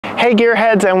Hey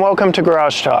gearheads, and welcome to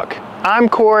Garage Talk. I'm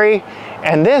Corey,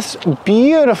 and this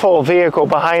beautiful vehicle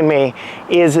behind me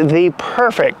is the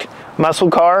perfect muscle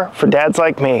car for dads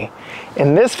like me.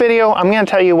 In this video, I'm going to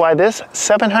tell you why this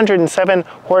 707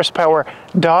 horsepower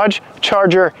Dodge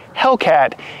Charger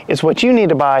Hellcat is what you need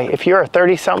to buy if you're a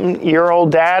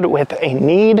 30-something-year-old dad with a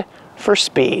need for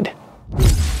speed.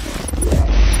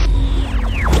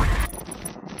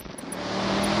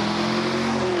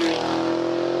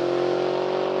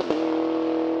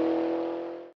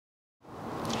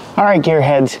 All right,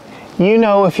 gearheads, you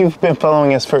know if you've been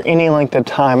following us for any length of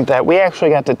time that we actually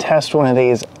got to test one of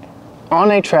these on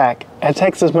a track at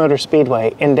Texas Motor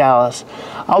Speedway in Dallas.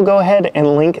 I'll go ahead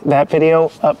and link that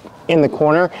video up in the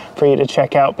corner for you to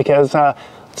check out because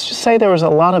let's just say there was a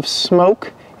lot of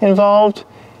smoke involved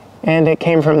and it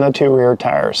came from the two rear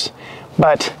tires.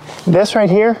 But this right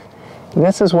here,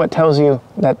 this is what tells you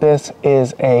that this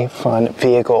is a fun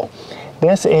vehicle.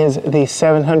 This is the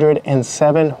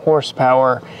 707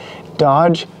 horsepower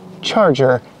Dodge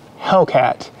Charger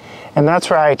Hellcat. And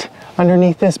that's right,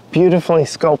 underneath this beautifully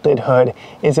sculpted hood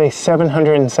is a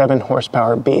 707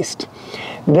 horsepower beast.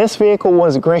 This vehicle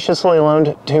was graciously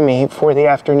loaned to me for the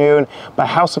afternoon by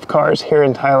House of Cars here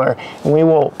in Tyler, and we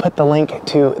will put the link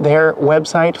to their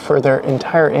website for their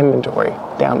entire inventory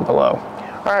down below.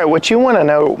 All right, what you want to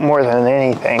know more than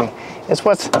anything is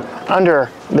what's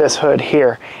under this hood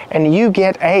here, and you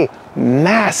get a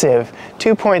massive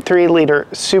 2.3 liter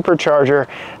supercharger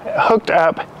hooked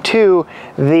up to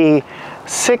the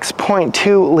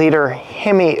 6.2 liter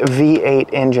HEMI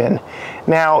V8 engine.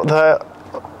 Now, the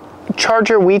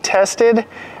Charger we tested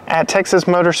at Texas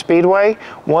Motor Speedway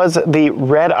was the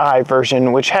red eye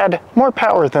version, which had more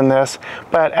power than this,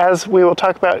 but as we will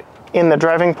talk about in the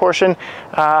driving portion,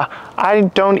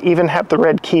 I don't even have the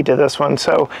red key to this one,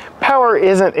 so power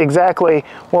isn't exactly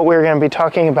what we're going to be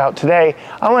talking about today.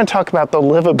 I want to talk about the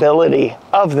livability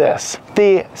of this.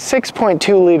 The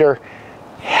 6.2 liter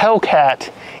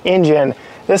Hellcat engine,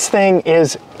 this thing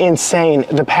is insane.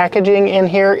 The packaging in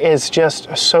here is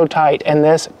just so tight, and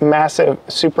this massive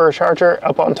supercharger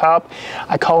up on top,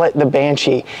 I call it the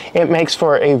Banshee. It makes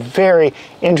for a very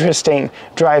interesting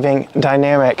driving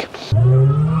dynamic.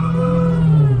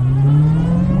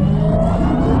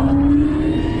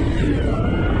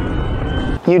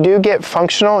 You do get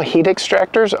functional heat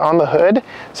extractors on the hood,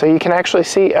 so you can actually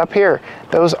see up here,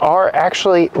 those are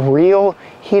actually real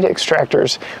heat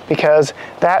extractors because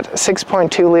that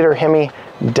 6.2 liter HEMI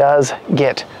does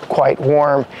get quite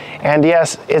warm. And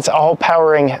yes, it's all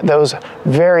powering those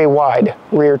very wide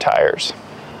rear tires.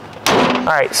 All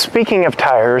right, speaking of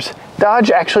tires,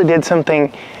 Dodge actually did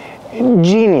something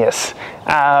genius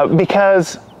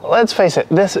because let's face it,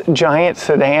 this giant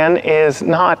sedan is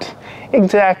not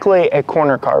exactly a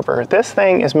corner carver. This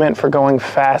thing is meant for going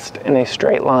fast in a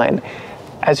straight line.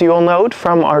 As you will note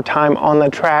from our time on the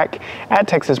track at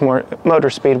Texas Motor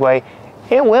Speedway,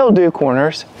 it will do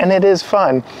corners and it is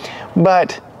fun,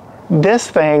 but this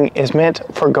thing is meant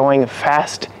for going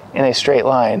fast in a straight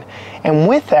line. And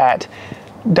with that,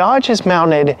 Dodge has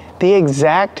mounted the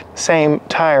exact same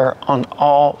tire on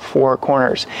all four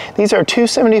corners. These are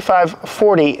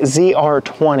 275/40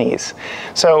 ZR20s.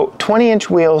 So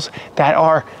 20-inch wheels that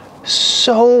are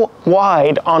so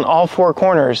wide on all four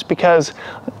corners because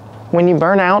when you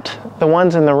burn out the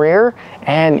ones in the rear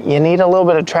and you need a little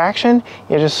bit of traction,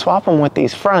 you just swap them with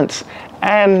these fronts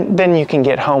and then you can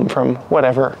get home from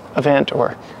whatever event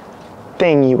or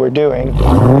thing you were doing.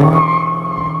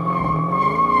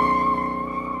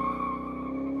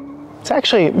 It's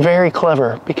actually very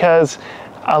clever because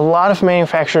a lot of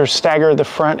manufacturers stagger the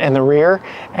front and the rear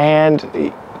and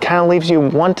it kind of leaves you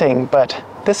wanting, but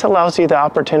this allows you the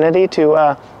opportunity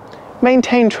to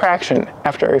maintain traction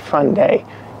after a fun day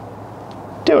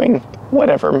doing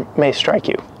whatever may strike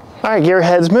you. All right,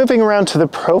 gearheads, moving around to the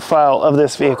profile of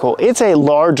this vehicle. It's a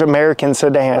large American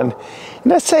sedan.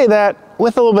 And I say that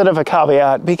with a little bit of a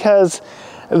caveat because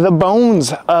the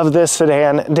bones of this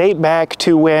sedan date back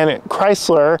to when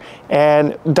Chrysler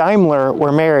and Daimler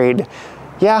were married.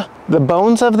 Yeah, the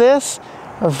bones of this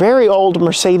are very old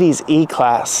Mercedes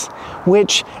E-Class,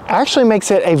 which actually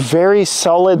makes it a very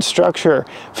solid structure.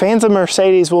 Fans of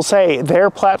Mercedes will say their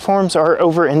platforms are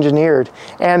over-engineered,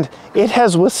 and it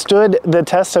has withstood the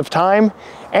test of time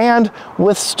and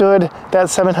withstood that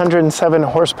 707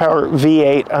 horsepower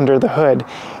V8 under the hood.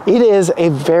 It is a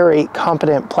very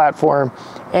competent platform,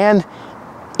 and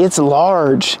it's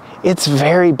large. It's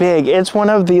very big. It's one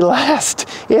of the last,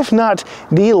 if not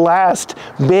the last,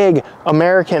 big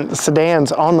American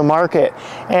sedans on the market.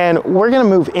 And we're gonna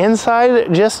move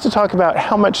inside just to talk about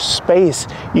how much space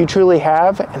you truly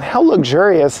have and how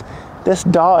luxurious this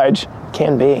Dodge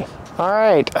can be. All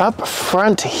right, up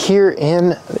front here in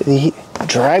the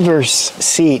driver's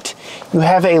seat, you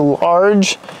have a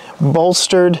large,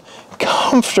 bolstered,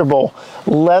 comfortable,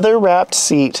 leather-wrapped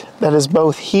seat that is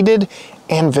both heated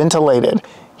and ventilated.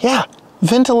 Yeah,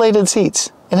 ventilated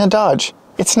seats in a Dodge.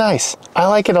 It's nice. I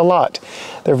like it a lot.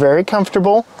 They're very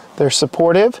comfortable. They're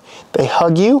supportive. They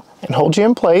hug you and hold you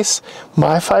in place.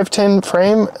 My 5'10"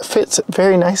 frame fits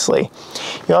very nicely.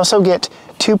 You also get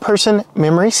two-person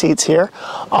memory seats here,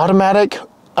 automatic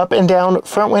up and down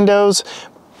front windows,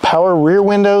 power rear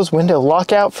windows, window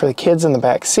lockout for the kids in the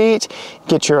back seat.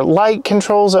 Get your light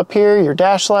controls up here, your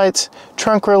dash lights,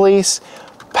 trunk release,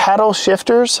 paddle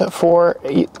shifters for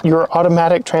your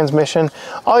automatic transmission,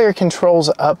 all your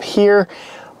controls up here,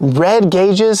 red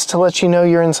gauges to let you know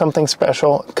you're in something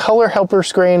special, color helper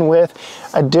screen with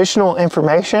additional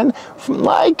information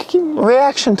like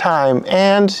reaction time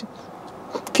and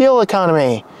fuel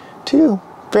economy. Two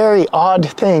very odd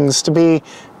things to be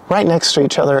right next to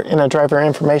each other in a driver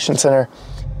information center.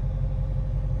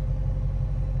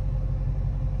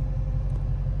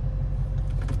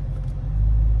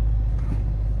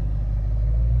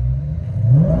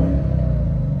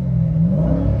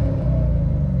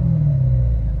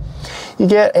 You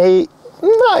get a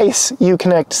nice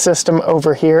Uconnect system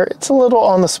over here. It's a little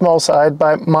on the small side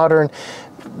by modern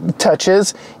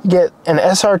touches. You get an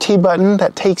SRT button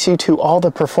that takes you to all the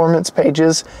performance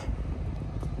pages.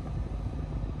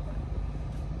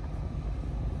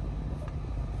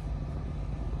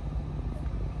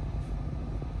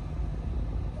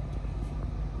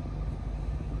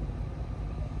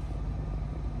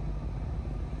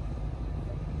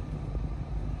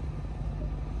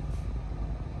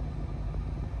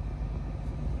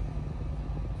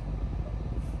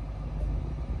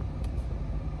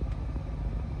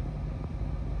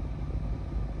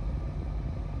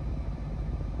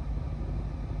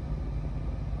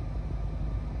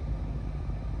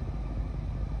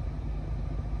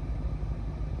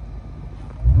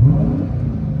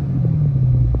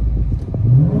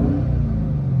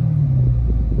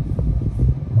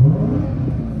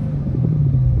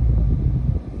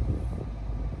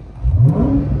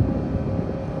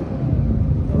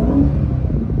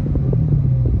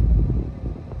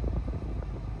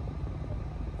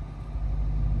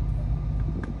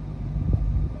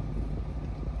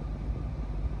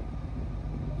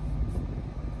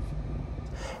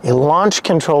 A launch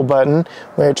control button,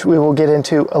 which we will get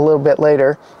into a little bit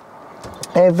later.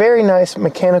 A very nice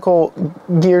mechanical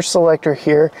gear selector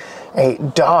here. A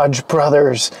Dodge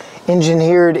Brothers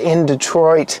engineered in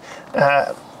Detroit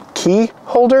key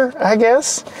holder, I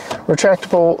guess.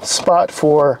 Retractable spot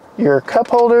for your cup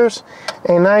holders.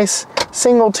 A nice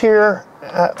single tier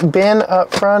bin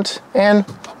up front and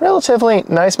relatively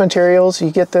nice materials.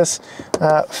 You get this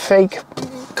fake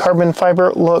carbon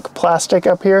fiber look plastic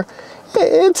up here.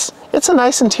 It's a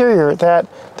nice interior that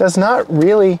does not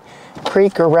really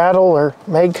creak or rattle or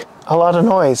make a lot of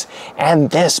noise. And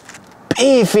this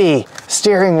beefy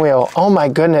steering wheel, oh my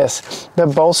goodness, the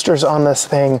bolsters on this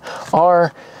thing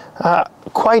are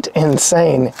quite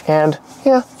insane. And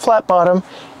yeah, flat bottom,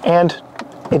 and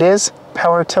it is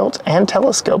power tilt and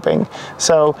telescoping.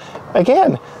 So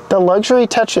again, the luxury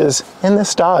touches in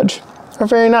this Dodge are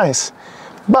very nice.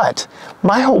 But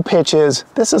my whole pitch is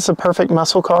this is a perfect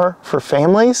muscle car for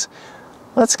families.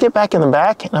 Let's get back in the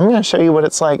back and I'm going to show you what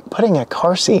it's like putting a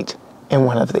car seat in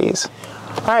one of these.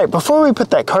 All right, before we put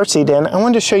that car seat in, I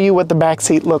wanted to show you what the back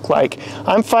seat looked like.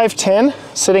 I'm 5'10",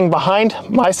 sitting behind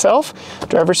myself.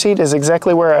 Driver's seat is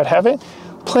exactly where I'd have it.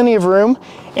 Plenty of room,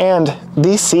 and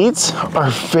these seats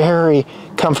are very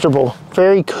comfortable,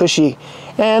 very cushy,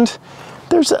 and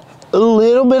there's a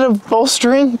little bit of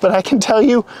bolstering, but I can tell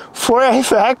you for a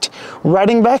fact,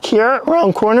 riding back here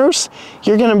around corners,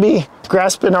 you're gonna be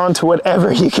grasping onto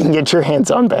whatever you can get your hands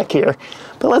on back here.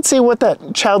 But let's see what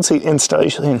that child seat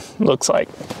installation looks like.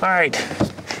 All right,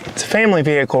 it's a family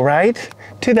vehicle, right?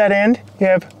 To that end, you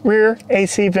have rear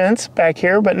AC vents back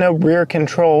here, but no rear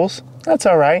controls. That's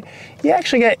all right. You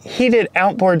actually get heated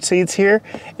outboard seats here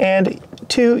and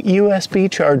two USB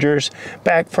chargers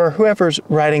back for whoever's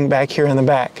riding back here in the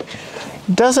back.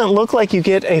 Doesn't look like you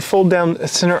get a fold down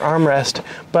center armrest,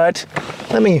 but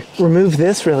let me remove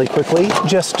this really quickly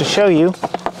just to show you.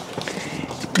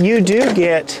 You do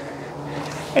get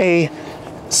a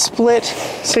split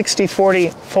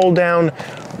 60-40 fold down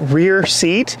rear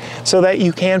seat so that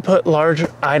you can put large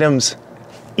items,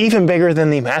 even bigger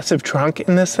than the massive trunk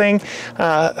in this thing,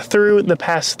 through the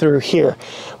pass-through here.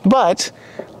 But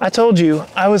I told you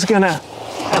I was gonna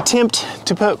attempt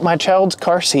to put my child's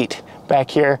car seat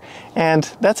back here, and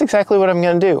that's exactly what I'm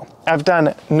gonna do. I've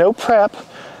done no prep,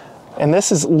 and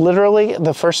this is literally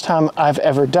the first time I've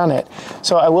ever done it.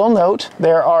 So I will note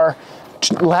there are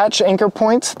latch anchor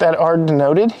points that are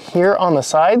denoted here on the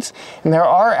sides, and there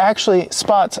are actually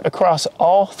spots across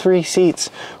all 3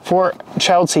 seats for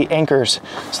child seat anchors.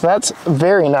 So that's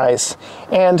very nice,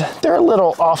 and they're a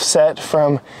little offset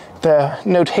from the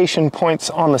notation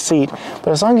points on the seat, but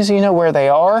as long as you know where they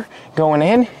are going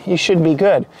in, you should be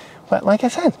good. But like I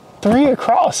said, 3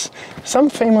 across. Some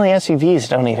family SUVs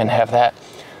don't even have that.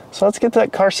 So let's get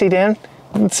that car seat in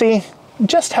and see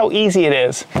just how easy it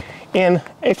is in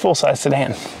a full-size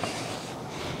sedan.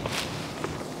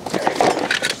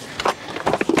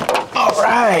 All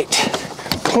right,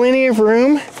 plenty of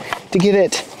room to get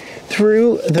it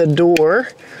through the door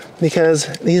because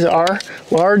these are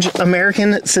large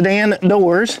American sedan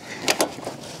doors.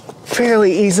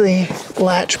 Fairly easily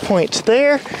latch point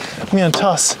there. I'm gonna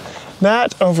toss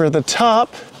that over the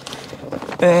top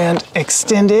and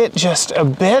extend it just a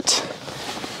bit.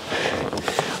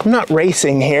 I'm not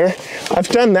racing here. I've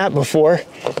done that before.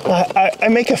 I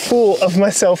make a fool of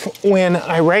myself when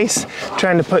I race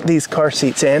trying to put these car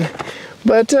seats in,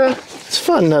 but it's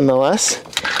fun nonetheless.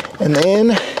 And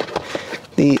then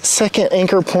the second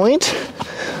anchor point,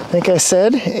 like I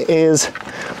said, is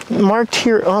marked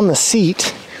here on the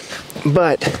seat,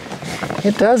 but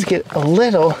it does get a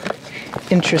little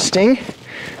interesting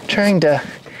trying to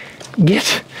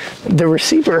get the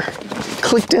receiver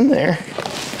clicked in there.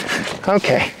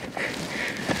 Okay,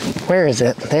 where is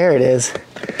it? There it is.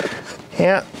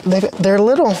 Yeah, they're a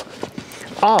little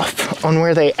off on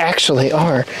where they actually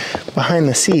are behind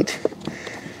the seat.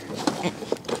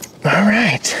 All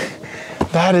right,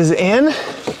 that is in.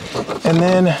 And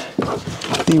then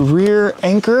the rear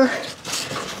anchor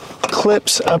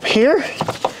clips up here.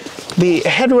 The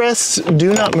headrests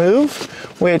do not move,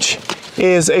 which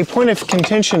is a point of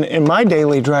contention in my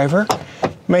daily driver.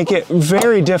 Make it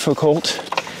very difficult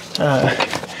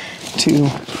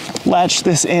to latch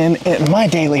this in my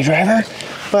daily driver,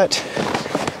 but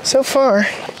so far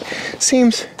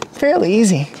seems fairly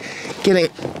easy getting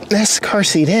this car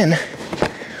seat in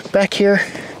back here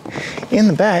in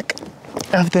the back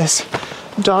of this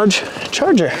Dodge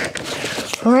Charger.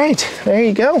 All right, there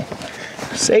you go.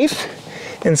 Safe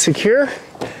and secure.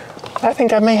 I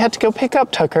think I may have to go pick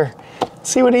up Tucker,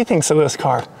 see what he thinks of this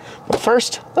car. But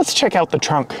first, let's check out the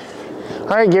trunk.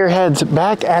 All right, gearheads,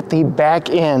 back at the back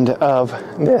end of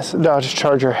this Dodge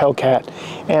Charger Hellcat.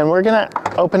 And we're gonna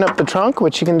open up the trunk,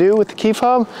 which you can do with the key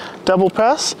fob, double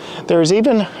press. There's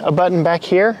even a button back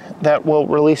here that will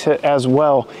release it as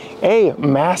well. A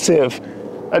massive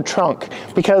trunk,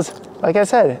 because like I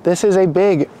said, this is a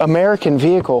big American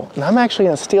vehicle. And I'm actually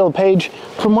gonna steal a page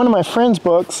from one of my friend's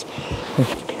books,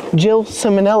 Jill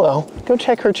Simonello. Go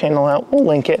check her channel out, we'll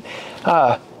link it.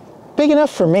 Big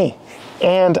enough for me.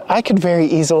 And I could very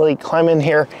easily climb in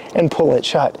here and pull it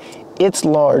shut. It's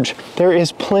large. There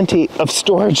is plenty of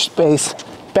storage space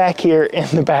back here in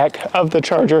the back of the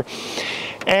Charger.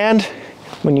 And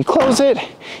when you close it,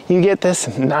 you get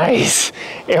this nice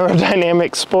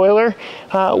aerodynamic spoiler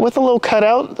with a little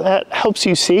cutout that helps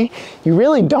you see. You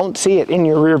really don't see it in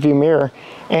your rearview mirror,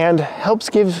 and helps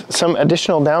give some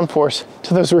additional downforce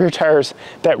to those rear tires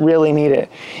that really need it.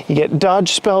 You get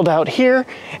Dodge spelled out here,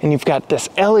 and you've got this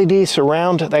LED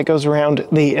surround that goes around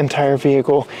the entire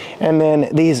vehicle, and then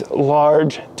these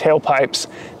large tailpipes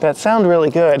that sound really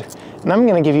good. And I'm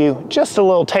gonna give you just a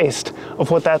little taste of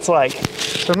what that's like.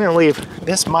 So I'm gonna leave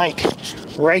this mic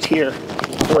right here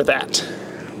for that.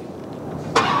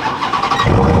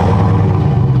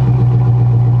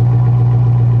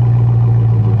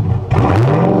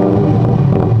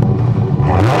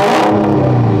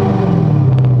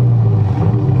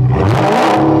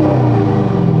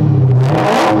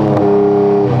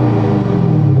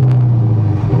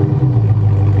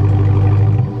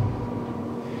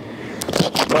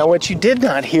 Now, what you did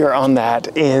not hear on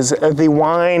that is the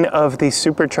whine of the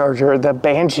Supercharger, the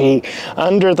Banshee,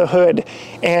 under the hood.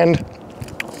 And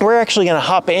we're actually gonna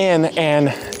hop in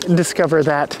and discover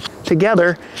that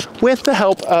together with the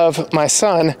help of my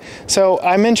son. So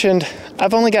I mentioned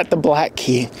I've only got the black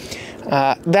key.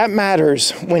 That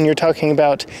matters when you're talking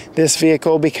about this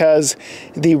vehicle because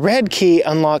the red key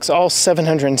unlocks all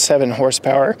 707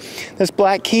 horsepower. This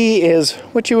black key is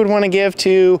what you would want to give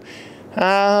to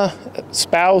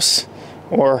spouse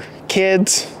or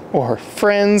kids or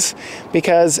friends,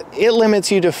 because it limits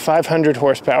you to 500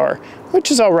 horsepower, which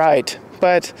is all right,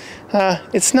 but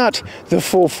it's not the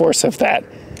full force of that.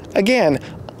 Again,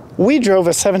 we drove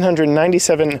a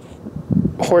 797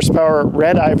 horsepower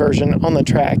red-eye version on the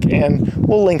track, and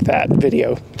we'll link that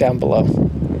video down below.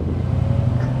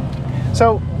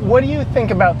 So what do you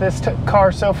think about this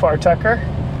car so far, Tucker?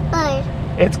 Good.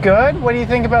 It's good? What do you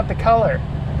think about the color?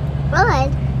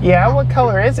 Good. Yeah, what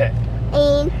color is it?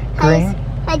 And Green?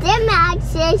 it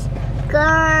matches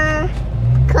the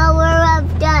color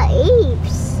of the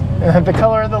leaves. The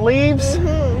color of the leaves?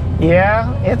 Mm-hmm.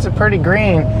 Yeah, it's a pretty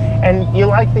green. And you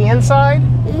like the inside?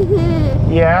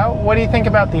 Mm-hmm. Yeah, what do you think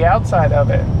about the outside of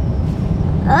it?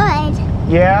 Good.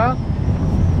 Yeah,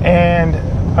 and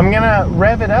I'm gonna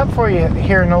rev it up for you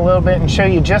here in a little bit and show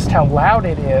you just how loud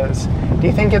it is. Do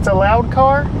you think it's a loud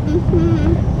car?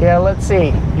 Mm-hmm. Yeah, let's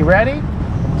see. You ready?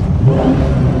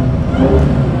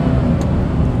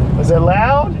 Was it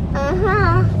loud?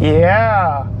 Uh-huh.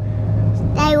 Yeah.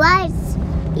 It was.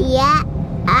 Yeah.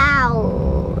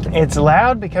 Ow. It's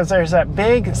loud because there's that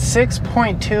big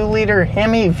 6.2 liter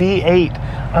HEMI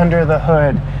V8 under the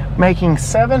hood, making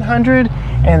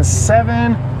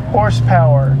 707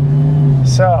 horsepower.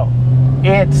 So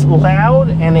it's loud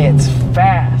and it's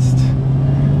fast.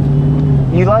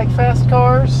 You like fast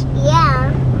cars?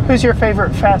 Yeah. Who's your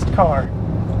favorite fast car?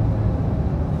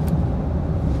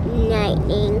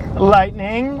 Lightning.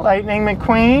 Lightning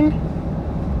McQueen.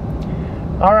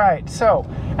 All right, so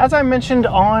as I mentioned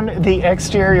on the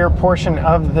exterior portion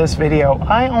of this video,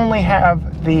 I only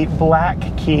have the black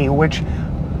key, which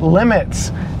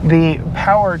limits the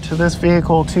power to this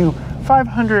vehicle to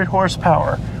 500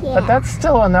 horsepower. Yeah. But that's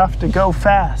still enough to go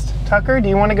fast. Tucker, do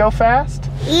you want to go fast?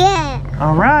 Yeah.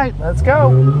 All right, let's go.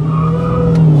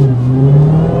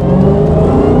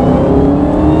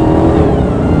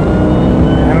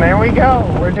 And there we go.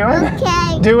 We're doing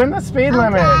the speed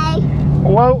limit.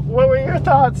 What were your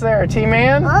thoughts there,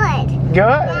 T-Man? Good. Good.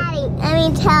 Daddy, let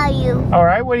me tell you. All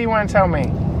right, what do you want to tell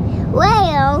me?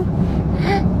 Well,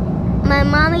 my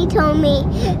mommy told me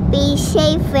be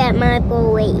safe at my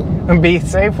boy. Be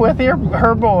safe with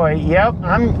her boy. Yep,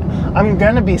 I'm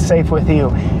gonna be safe with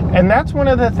you. And that's one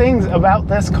of the things about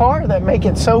this car that make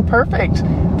it so perfect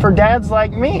for dads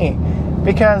like me,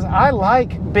 because I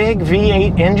like big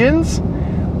V8 engines,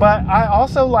 but I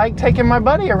also like taking my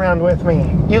buddy around with me.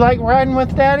 You like riding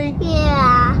with Daddy?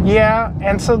 Yeah. Yeah,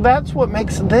 and so that's what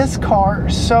makes this car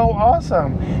so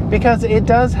awesome, because it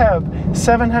does have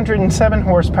 707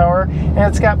 horsepower and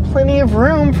it's got plenty of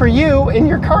room for you in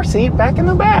your car seat back in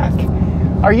the back.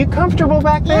 Are you comfortable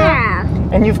back there? Yeah.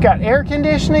 And you've got air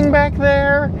conditioning back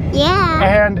there. Yeah.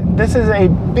 And this is a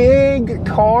big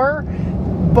car,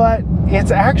 but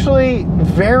it's actually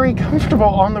very comfortable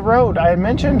on the road. I had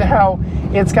mentioned how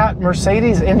it's got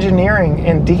Mercedes engineering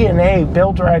and DNA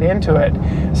built right into it.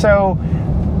 So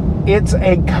it's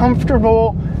a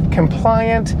comfortable,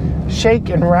 compliant, shake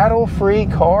and rattle free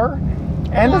car.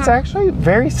 And it's actually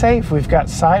very safe. We've got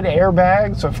side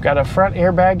airbags. We've got a front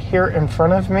airbag here in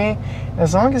front of me.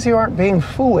 As long as you aren't being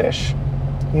foolish,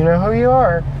 you know who you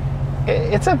are.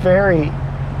 It's a very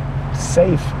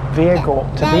safe vehicle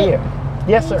to be in.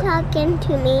 Yes, sir. Are you talking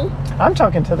to me? I'm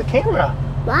talking to the camera.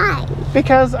 Why?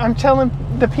 Because I'm telling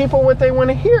the people what they want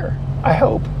to hear, I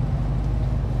hope.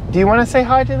 Do you want to say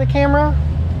hi to the camera?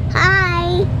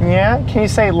 Hi. Yeah? Can you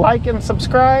say like and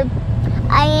subscribe?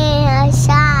 I am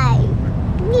shy.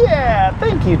 Yeah,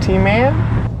 thank you, T-Man.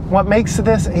 What makes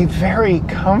this a very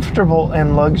comfortable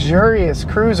and luxurious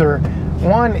cruiser,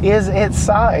 one is its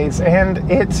size and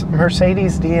its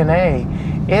Mercedes DNA.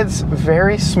 It's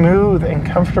very smooth and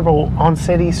comfortable on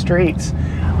city streets.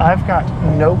 I've got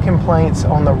no complaints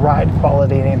on the ride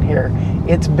quality in here.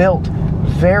 It's built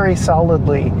very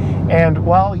solidly, and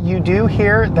while you do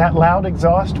hear that loud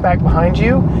exhaust back behind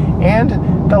you and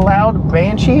the loud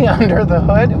banshee under the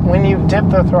hood when you dip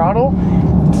the throttle,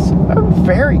 it's a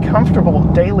very comfortable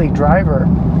daily driver.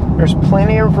 There's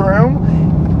plenty of room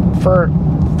for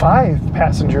 5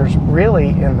 passengers really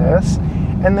in this.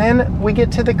 And then we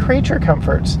get to the creature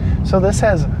comforts. So this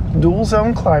has dual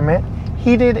zone climate,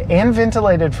 heated and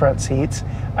ventilated front seats,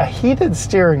 a heated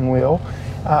steering wheel,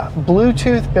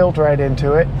 Bluetooth built right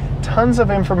into it, tons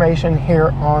of information here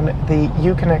on the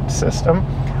Uconnect system,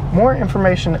 more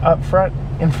information up front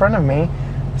in front of me.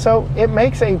 So it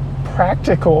makes a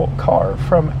practical car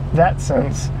from that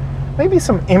sense. Maybe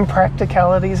some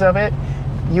impracticalities of it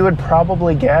you would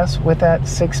probably guess with that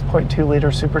 6.2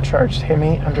 liter supercharged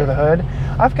HEMI under the hood.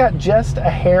 I've got just a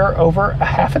hair over a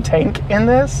half a tank in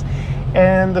this,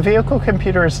 and the vehicle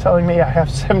computer is telling me I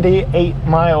have 78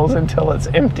 miles until it's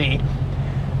empty.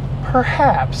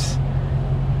 Perhaps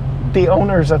the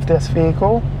owners of this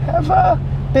vehicle have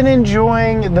been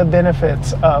enjoying the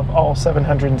benefits of all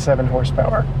 707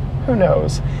 horsepower. Who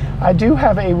knows? I do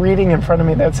have a reading in front of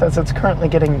me that says it's currently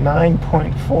getting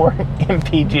 9.4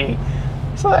 mpg.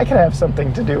 So that could have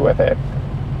something to do with it.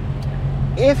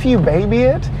 If you baby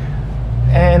it,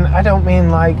 and I don't mean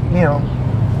like, you know,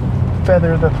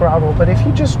 feather the throttle, but if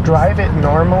you just drive it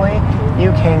normally,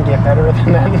 you can get better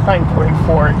than that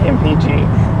 9.4 MPG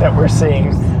that we're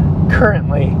seeing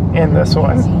currently in this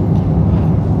one.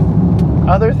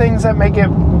 Other things that make it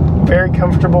very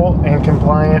comfortable and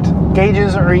compliant: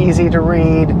 gauges are easy to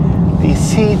read, the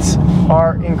seats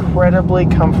are incredibly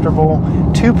comfortable,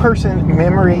 2-person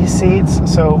memory seats,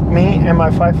 so me and my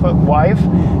 5-foot wife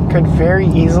could very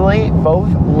easily both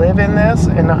live in this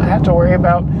and not have to worry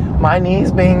about my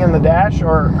knees being in the dash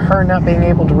or her not being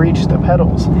able to reach the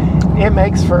pedals. It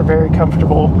makes for a very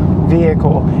comfortable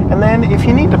vehicle. And then if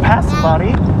you need to pass somebody,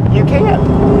 you can.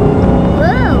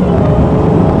 Whoa.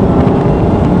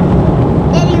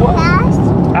 Did you pass?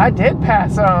 I did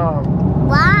pass them.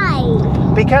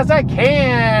 Why? Because I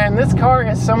can. This car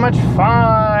is so much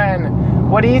fun.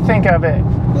 What do you think of it?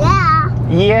 Yeah.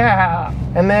 Yeah.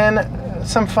 And then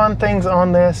some fun things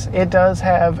on this. It does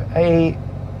have a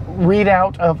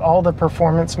readout of all the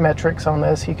performance metrics on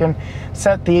this. You can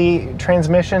set the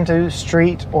transmission to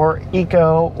street or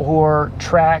eco or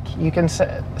track. You can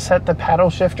set the paddle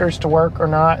shifters to work or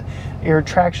not. Your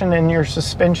traction and your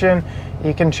suspension,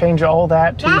 you can change all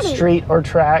that to Daddy. Street or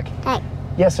track. Hey.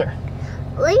 Yes, sir.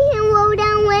 We can roll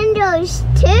down windows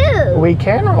too. We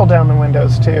can roll down the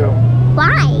windows too.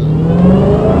 Why?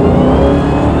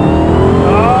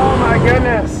 Oh my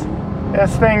goodness.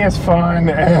 This thing is fun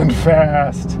and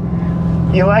fast.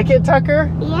 You like it, Tucker?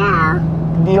 Yeah.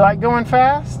 Do you like going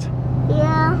fast?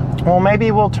 Yeah. Well,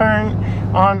 maybe we'll turn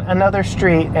on another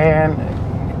street and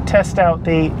test out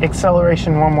the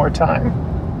acceleration one more time.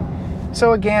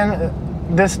 So again,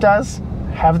 this does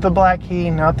have the black key,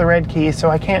 not the red key, so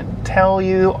I can't tell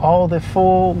you all the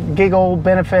full giggle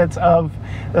benefits of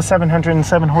the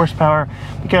 707 horsepower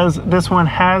because this one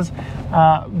has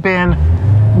been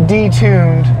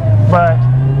detuned, but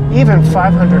even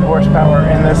 500 horsepower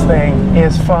in this thing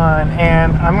is fun.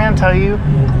 And I'm going to tell you,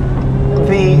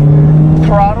 the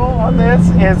throttle on this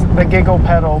is the giggle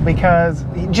pedal, because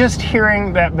just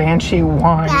hearing that Banshee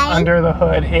whine Daddy? under the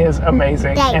hood is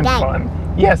amazing and fun.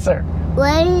 Yes, sir.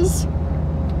 What is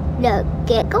the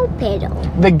giggle pedal?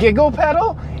 The giggle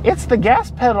pedal? It's the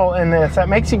gas pedal in this that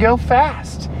makes you go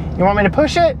fast. You want me to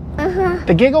push it? Uh-huh.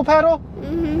 The giggle pedal?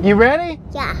 Mm-hmm. You ready?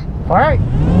 Yeah. All right.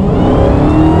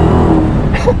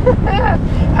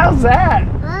 How's that?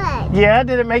 Good. Yeah,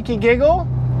 did it make you giggle?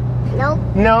 Nope.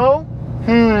 No?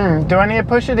 Do I need to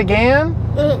push it again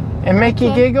and make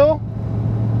you giggle?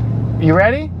 You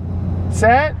ready?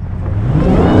 Set?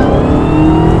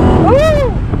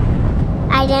 Woo!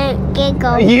 I didn't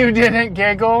giggle. You didn't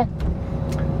giggle?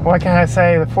 What can I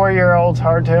say? The 4-year-old's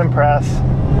hard to impress.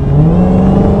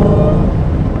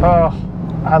 Oh,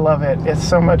 I love it. It's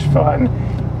so much fun,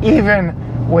 even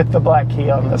with the black key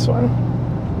on this one.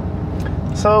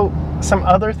 So, some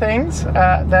other things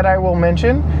that I will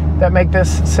mention that make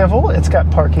this civil: it's got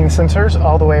parking sensors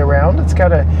all the way around. It's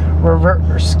got a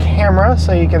reverse camera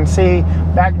so you can see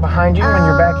back behind you when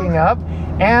you're backing up.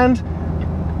 And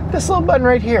this little button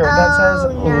right here that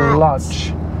says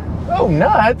launch. Oh,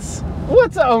 nuts?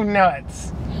 What's oh,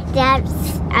 nuts?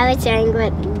 I was saying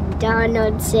what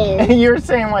Donald says. You're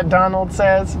saying what Donald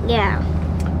says? Yeah.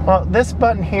 Well, this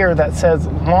button here that says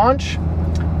launch,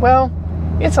 well,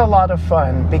 it's a lot of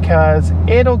fun because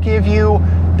it'll give you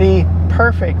the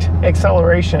perfect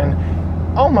acceleration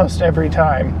almost every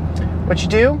time. What you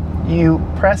do, you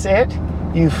press it,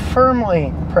 you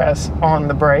firmly press on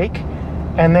the brake,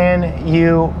 and then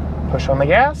you push on the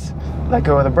gas, let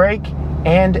go of the brake,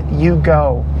 and you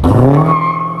go.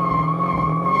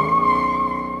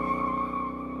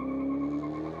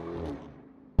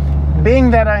 Being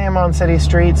that I am on city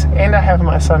streets and I have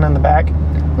my son in the back,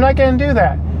 I'm not going to do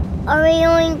that. Are we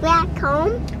going back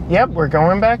home? Yep, we're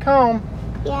going back home.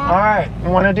 Yeah. All right,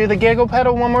 want to do the giggle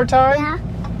pedal one more time? Yeah.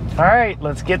 All right,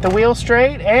 let's get the wheel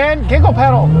straight and giggle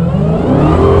pedal.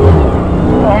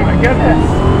 Oh my goodness.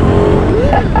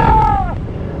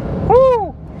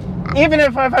 Woo! Even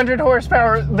at 500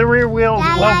 horsepower, the rear wheel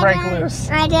will break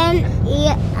loose. I didn't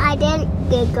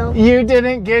giggle. You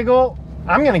didn't giggle?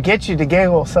 I'm going to get you to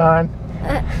giggle, son.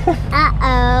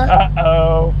 Uh-oh.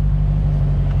 Uh-oh.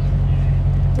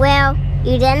 Well,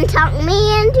 you didn't talk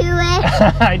me into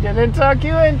it. I didn't talk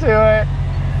you into it.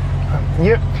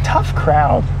 You're a tough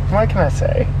crowd. What can I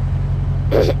say?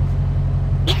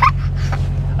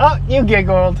 Oh, you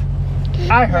giggled.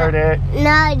 I heard it.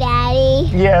 No, Daddy.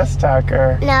 Yes,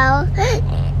 Tucker. No.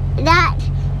 That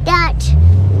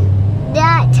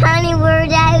tiny word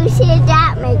that you said,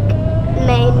 that made me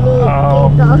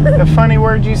giggle. The funny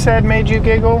word you said made you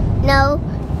giggle? No.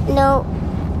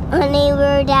 Funny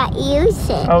word that you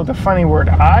said. Oh, the funny word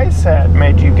I said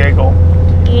made you giggle.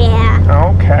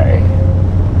 Yeah. Okay.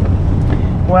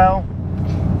 Well,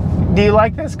 do you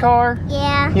like this car?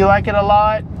 Yeah. You like it a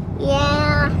lot?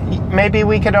 Yeah. Maybe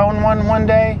we could own one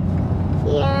day?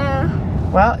 Yeah.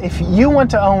 Well, if you want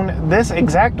to own this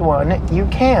exact one, you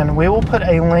can. We will put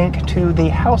a link to the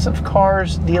House of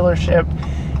Cars dealership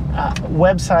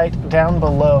website down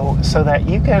below so that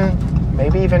you can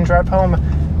maybe even drive home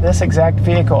this exact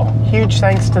vehicle. Huge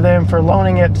thanks to them for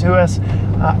loaning it to us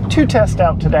to test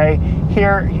out today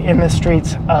here in the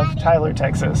streets of Tyler,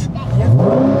 Texas.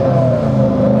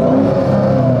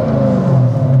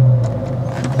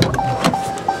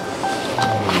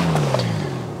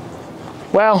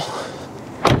 Well,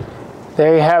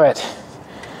 there you have it.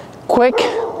 Quick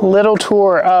little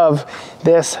tour of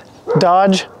this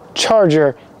Dodge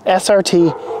Charger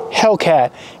SRT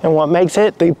Hellcat and what makes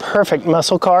it the perfect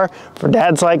muscle car for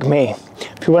dads like me.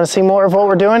 If you want to see more of what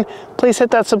we're doing, please hit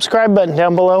that subscribe button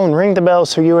down below and ring the bell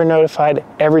so you are notified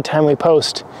every time we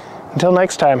post. Until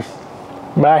next time,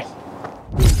 bye.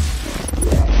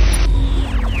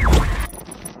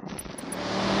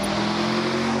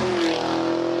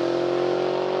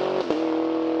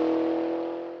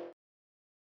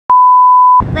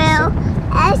 Well,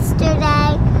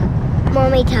 yesterday,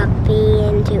 Mommy tucked me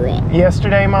into it.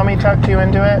 Yesterday, Mommy tucked you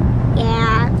into it?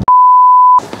 Yeah.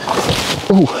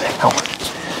 Ooh, ow.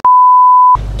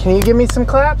 Can you give me some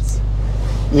claps?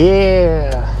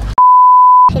 Yeah.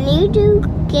 Can you do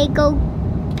giggle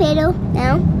pedal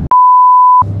now?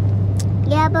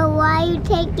 Yeah, but why are you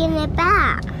taking it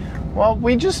back? Well,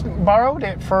 we just borrowed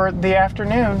it for the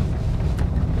afternoon.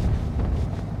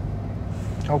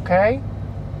 Okay?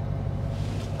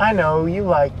 I know, you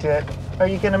liked it. Are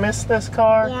you gonna miss this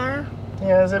car? Yeah.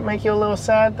 Yeah, does it make you a little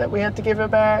sad that we had to give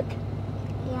it back?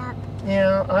 Yep.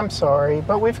 Yeah, I'm sorry,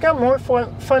 but we've got more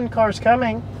fun cars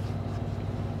coming.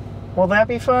 Will that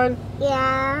be fun?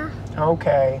 Yeah.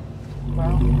 Okay.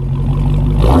 Well.